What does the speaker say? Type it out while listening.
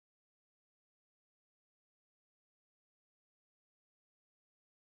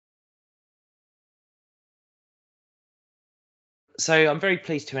So I'm very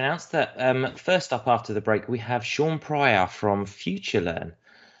pleased to announce that first up after the break, we have Sean Pryor from FutureLearn.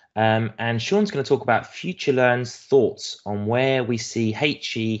 And Sean's going to talk about FutureLearn's thoughts on where we see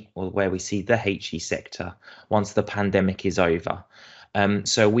HE or where we see the HE sector once the pandemic is over.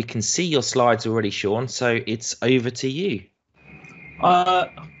 So we can see your slides already, Sean, so it's over to you.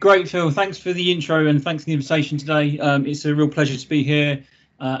 Great, Phil. Thanks for the intro and thanks for the invitation today. It's a real pleasure to be here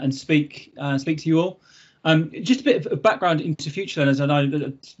and speak to you all. Just a bit of background into FutureLearn, as I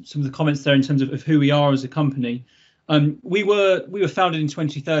know some of the comments there in terms of who we are as a company. We were founded in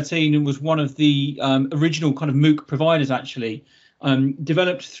 2013 and was one of the original kind of MOOC providers, actually,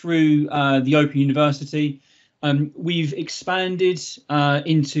 developed through the Open University. We've expanded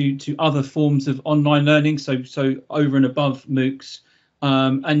into other forms of online learning, so over and above MOOCs.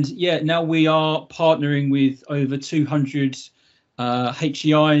 And yeah, now we are partnering with over 200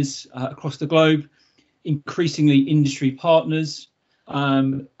 HEIs across the globe, increasingly industry partners,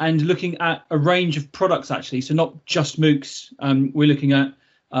 and looking at a range of products, actually. So not just MOOCs, we're looking at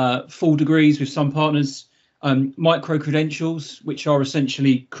full degrees with some partners, micro credentials, which are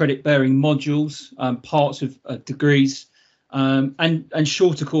essentially credit-bearing modules, parts of degrees, and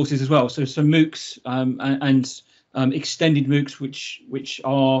shorter courses as well. So some MOOCs and extended MOOCs, which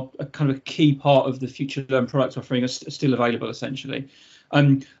are a kind of a key part of the FutureLearn product offering, are still available, essentially.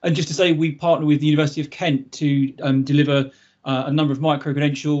 And just to say, we partner with the University of Kent to deliver a number of micro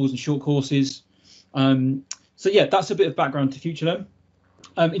credentials and short courses. So yeah, that's a bit of background to FutureLearn.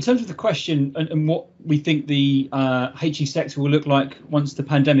 In terms of the question and what we think the HE sector will look like once the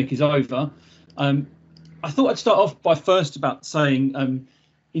pandemic is over, I thought I'd start off by first about saying,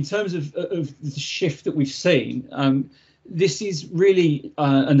 in terms of the shift that we've seen, this is really,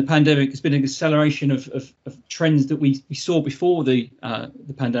 and the pandemic has been an acceleration of trends that we saw before the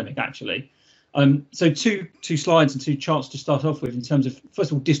pandemic, actually. So two slides and two charts to start off with in terms of,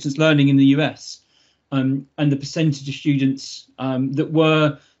 first of all, distance learning in the US, and the percentage of students that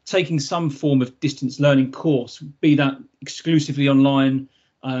were taking some form of distance learning course, be that exclusively online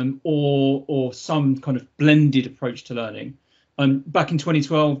or some kind of blended approach to learning. Back in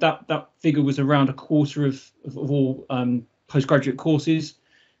 2012, that figure was around a quarter of all postgraduate courses,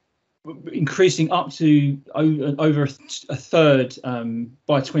 increasing up to over a third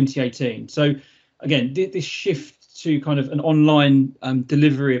by 2018. So again, this shift to kind of an online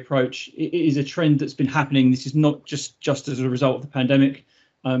delivery approach is a trend that's been happening. This is not just as a result of the pandemic.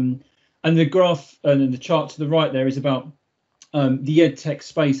 And the graph and the chart to the right there is about the EdTech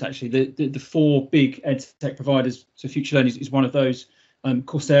space, actually. The four big EdTech providers, so FutureLearn is one of those,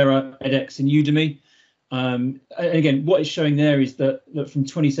 Coursera, edX and Udemy. And again, what it's showing there is that from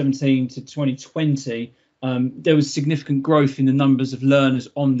 2017 to 2020, there was significant growth in the numbers of learners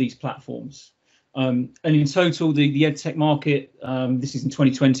on these platforms. And in total, the EdTech market, this is in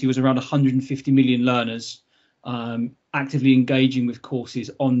 2020, was around 150 million learners actively engaging with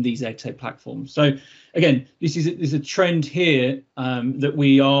courses on these EdTech platforms. So again, this is a trend here that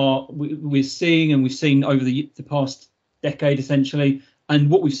we're seeing, and we've seen over the past decade, essentially. And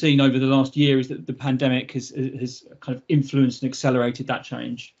what we've seen over the last year is that the pandemic has kind of influenced and accelerated that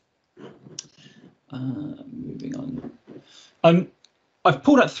change. Moving on. I've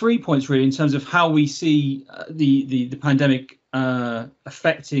pulled out 3 points really in terms of how we see the pandemic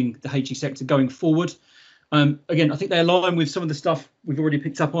affecting the HE sector going forward. Again, I think they align with some of the stuff we've already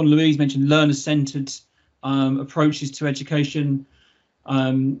picked up on. Louise mentioned learner-centered approaches to education,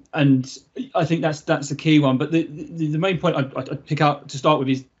 and I think that's the key one. But the main point I'd pick out to start with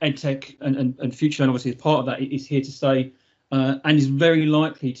is EdTech and FutureLearn, obviously, as part of that, is here to stay and is very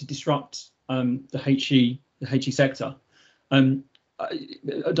likely to disrupt the HE sector.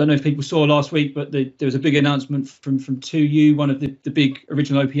 I don't know if people saw last week, but there was a big announcement from 2U, one of the big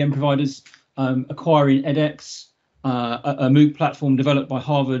original OPM providers, acquiring edX, a MOOC platform developed by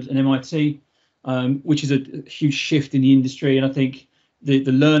Harvard and MIT, which is a huge shift in the industry. And I think the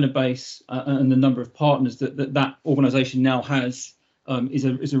learner base and the number of partners that organisation now has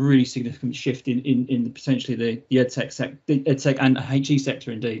is a really significant shift in potentially the EdTech and the HE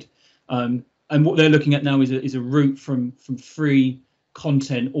sector, indeed. And what they're looking at now is a route from free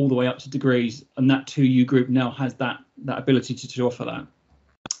content all the way up to degrees, and that 2U group now has that ability to offer that.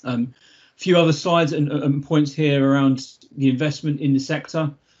 A few other slides and points here around the investment in the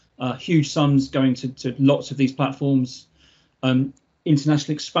sector. Huge sums going to lots of these platforms.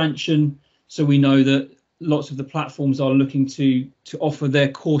 International expansion. So we know that lots of the platforms are looking to offer their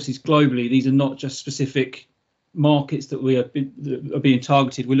courses globally. These are not just specific markets that are being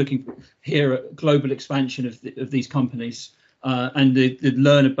targeted. We're looking here at global expansion of these companies and the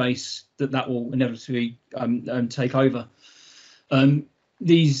learner base that will inevitably take over.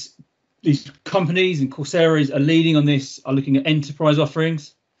 These companies and Coursera are leading on this, are looking at enterprise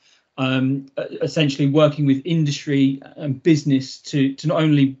offerings, essentially working with industry and business to not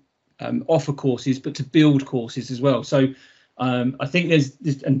only offer courses, but to build courses as well. So I think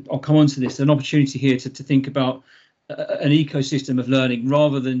there's, and I'll come on to this, an opportunity here to think about an ecosystem of learning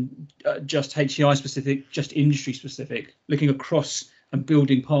rather than just HEI specific, just industry specific, looking across and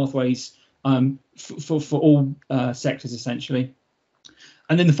building pathways for all sectors essentially.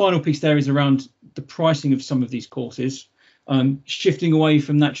 And then the final piece there is around the pricing of some of these courses, shifting away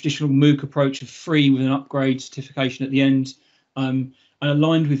from that traditional MOOC approach of free with an upgrade certification at the end, and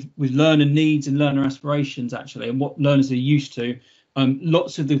aligned with learner needs and learner aspirations actually, and what learners are used to.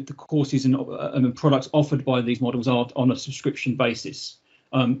 Lots of the courses and products offered by these models are on a subscription basis,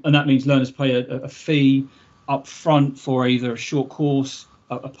 and that means learners pay a fee up front for either a short course,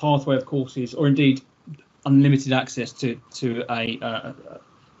 a pathway of courses, or indeed unlimited access to a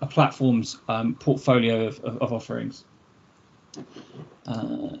platform's portfolio of offerings.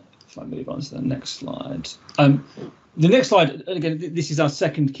 If I move on to the next slide. The next slide, again, this is our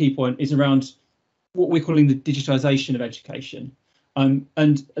second key point, is around what we're calling the digitization of education. And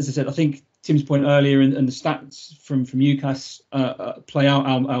as I said, I think Tim's point earlier and the stats from UCAS play out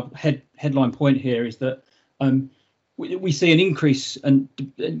our headline point here is that we see an increase and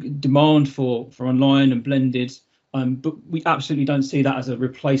demand for online and blended, but we absolutely don't see that as a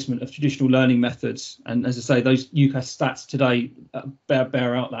replacement of traditional learning methods. And as I say, those UCAS stats today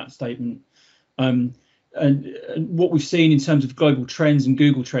bear out that statement. And what we've seen in terms of global trends and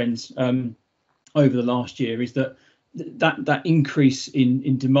Google trends over the last year is that increase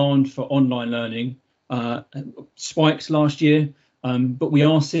in demand for online learning spikes last year, but we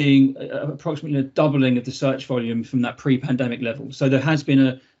are seeing approximately a doubling of the search volume from that pre-pandemic level. So there has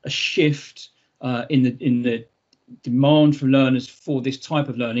been a shift in the demand from learners for this type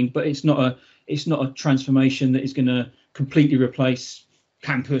of learning, but it's not a transformation that is going to completely replace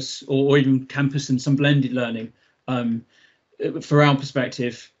campus or even campus and some blended learning. For our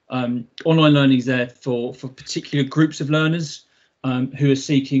perspective, online learning is there for particular groups of learners who are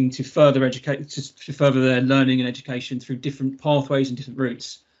seeking to further their learning and education through different pathways and different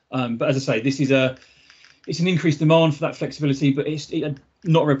routes. But as I say, it's an increased demand for that flexibility, but it's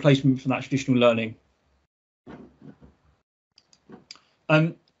not a replacement for that traditional learning.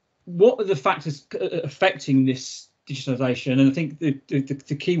 What are the factors affecting this digitalization? And I think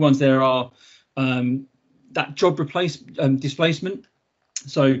the key ones there are that job displacement.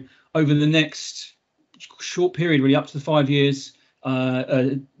 So over the next short period, really up to 5 years,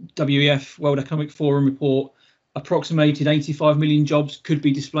 WEF, World Economic Forum report, approximated 85 million jobs could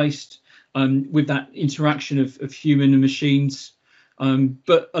be displaced with that interaction of human and machines.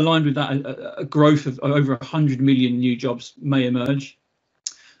 But aligned with that, a growth of over 100 million new jobs may emerge.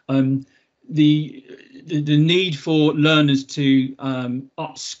 The need for learners to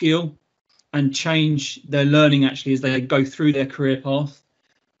upskill and change their learning actually as they go through their career path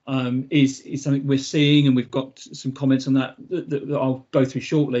is something we're seeing, and we've got some comments on that I'll go through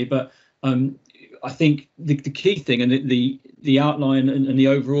shortly. But I think the key thing and the outline and the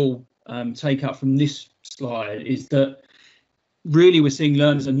overall takeout from this slide is that really we're seeing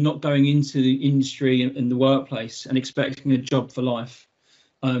learners are not going into the industry and the workplace and expecting a job for life.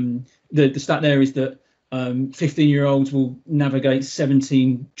 The stat there is that 15-year-olds will navigate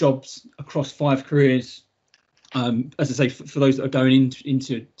 17 jobs across 5 careers, as I say, for those that are going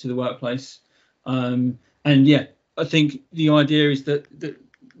into the workplace. And yeah, I think the idea is that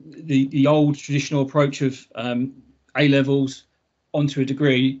the old traditional approach of A levels onto a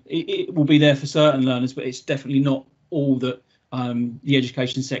degree, it will be there for certain learners, but it's definitely not all that the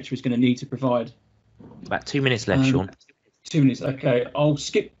education sector is going to need to provide. About 2 minutes left, Sean. 2 minutes. OK, I'll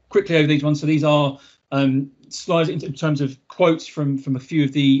skip quickly over these ones. So these are slides in terms of quotes from a few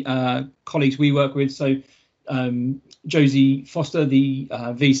of the colleagues we work with. So Josie Foster, the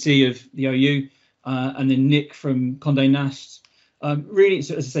VC of the OU, and then Nick from Condé Nast. Really,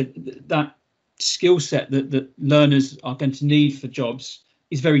 as I said, that skill set that learners are going to need for jobs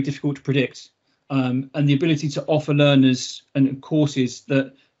is very difficult to predict. And the ability to offer learners and courses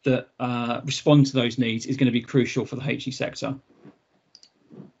that respond to those needs is going to be crucial for the HE sector.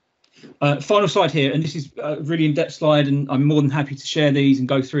 Final slide here, and this is a really in-depth slide, and I'm more than happy to share these and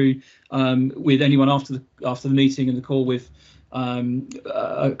go through with anyone after the meeting and the call with kind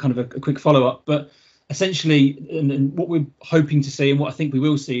of a quick follow-up. But essentially, and what we're hoping to see and what I think we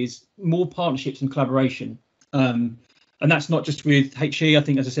will see is more partnerships and collaboration. And that's not just with HE, I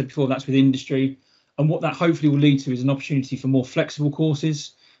think, as I said before, that's with industry. And what that hopefully will lead to is an opportunity for more flexible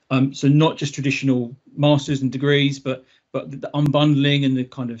courses. So not just traditional masters and degrees, but but the unbundling and the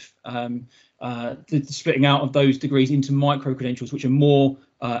kind of the splitting out of those degrees into micro credentials, which are more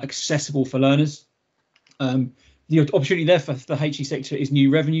accessible for learners. The opportunity there for the HE sector is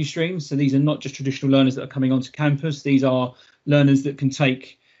new revenue streams. So these are not just traditional learners that are coming onto campus. These are learners that can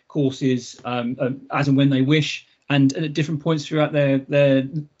take courses as and when they wish, and at different points throughout their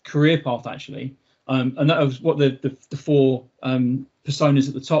career path, actually. And that was what the four personas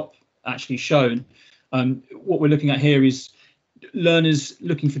at the top actually shown. What we're looking at here is learners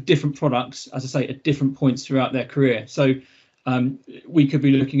looking for different products, as I say, at different points throughout their career. So we could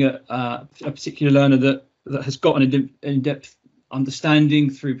be looking at a particular learner that has got an in-depth understanding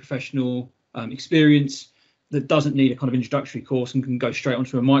through professional experience, that doesn't need a kind of introductory course and can go straight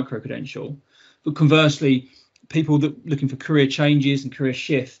onto a micro credential. But conversely, people that looking for career changes and career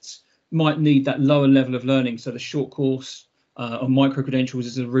shifts might need that lower level of learning. So the short course on micro credentials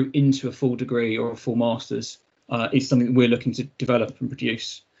is a route into a full degree or a full master's is something that we're looking to develop and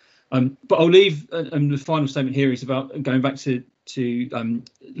produce. But I'll leave, and the final statement here is about going back to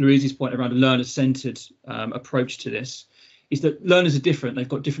Louise's point around a learner-centered approach to this, is that learners are different. They've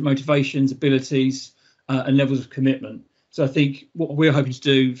got different motivations, abilities, and levels of commitment. So I think what we're hoping to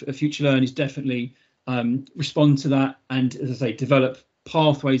do for FutureLearn is definitely respond to that and, as I say, develop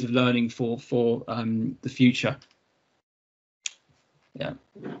pathways of learning for the future. Yeah.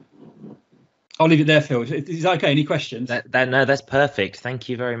 I'll leave it there, Phil. Is that okay? Any questions? No, that's perfect. Thank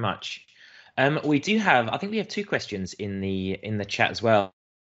you very much. We do have, I think we have two questions in the chat as well.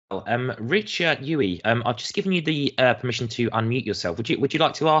 Richard Yui, I've just given you the permission to unmute yourself. Would you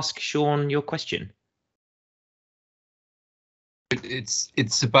like to ask Sean your question?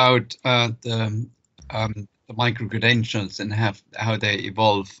 It's about the micro credentials and how they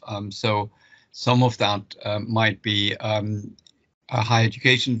evolve. So some of that might be higher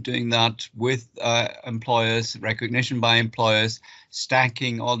education doing that with employers, recognition by employers,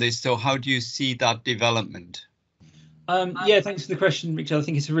 stacking all this. So how do you see that development? Yeah, thanks for the question, Richard. I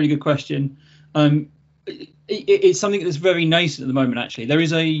think it's a really good question. It's something that's very nascent at the moment, actually. There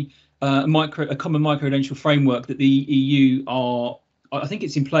is a common micro-credential framework that the EU I think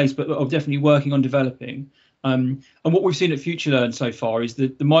it's in place, but are definitely working on developing. And what we've seen at FutureLearn so far is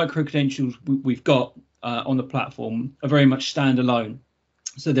that the micro-credentials we've got on the platform are very much standalone.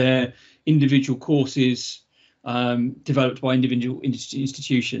 So they're individual courses developed by individual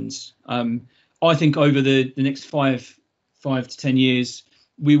institutions. I think over the next 5 to 10 years,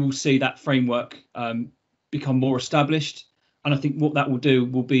 we will see that framework become more established. And I think what that will do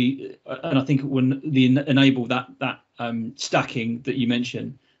will be, and I think it will enable that stacking that you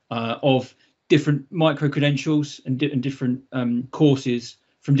mentioned of different micro credentials and different courses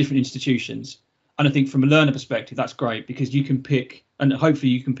from different institutions. And I think from a learner perspective, that's great, because you can pick, and hopefully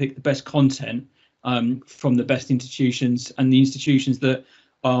you can pick the best content from the best institutions, and the institutions that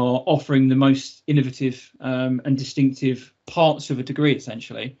are offering the most innovative and distinctive parts of a degree,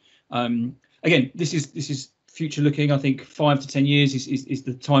 essentially. Again, this is future looking. I think 5 to 10 years is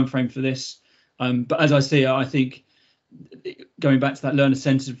the time frame for this. But as I see it, I think going back to that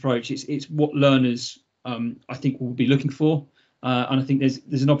learner-centered approach, it's what learners I think will be looking for. And I think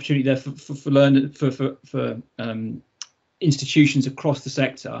there's an opportunity there for institutions across the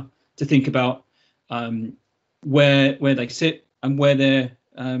sector to think about where they sit and where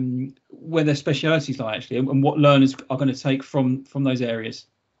their specialities lie, actually, and what learners are going to take from those areas.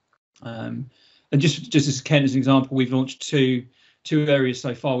 And just as Ken, as an example, we've launched two areas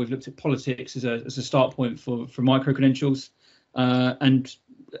so far. We've looked at politics as a start point for micro credentials, and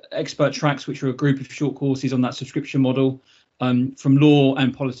expert tracks, which are a group of short courses on that subscription model, from law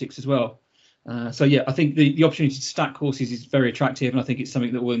and politics as well. So yeah, I think the opportunity to stack courses is very attractive, and I think it's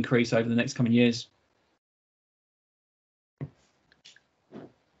something that will increase over the next coming years.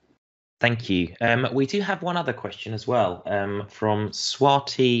 Thank you. We do have one other question as well from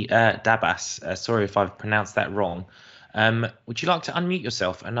Swati Dabas. Sorry if I've pronounced that wrong. Would you like to unmute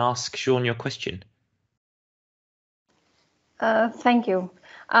yourself and ask Sean your question? Thank you.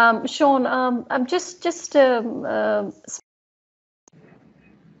 Sean, I'm just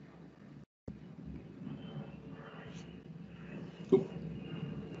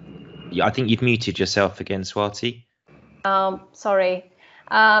Yeah, I think you've muted yourself again, Swati. Sorry.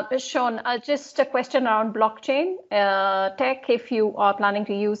 Sean, just a question around blockchain tech, if you are planning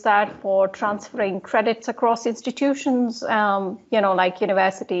to use that for transferring credits across institutions, like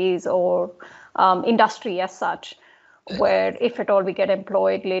universities or industry as such, where if at all we get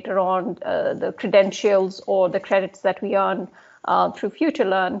employed later on, the credentials or the credits that we earn through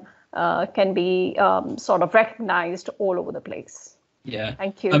FutureLearn can be sort of recognized all over the place. Yeah.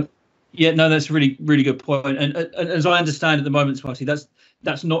 Thank you. Yeah, no, that's a really good point. And as I understand at the moment, Swati,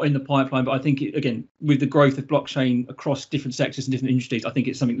 that's not in the pipeline. But I think again, with the growth of blockchain across different sectors and different industries, I think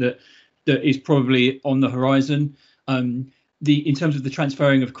it's something that is probably on the horizon. In terms of the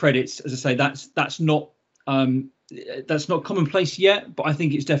transferring of credits, as I say, that's not commonplace yet. But I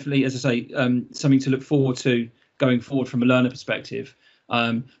think it's definitely, as I say, something to look forward to going forward from a learner perspective.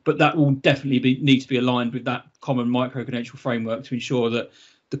 But that will definitely need to be aligned with that common micro-credential framework to ensure that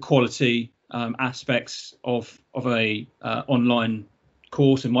the quality aspects of a online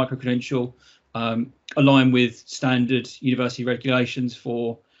course and micro-credential align with standard university regulations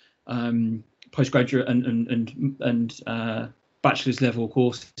for postgraduate and bachelor's level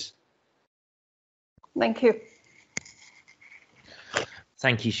courses. Thank you.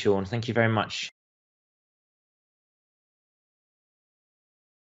 Thank you, Sean. Thank you very much.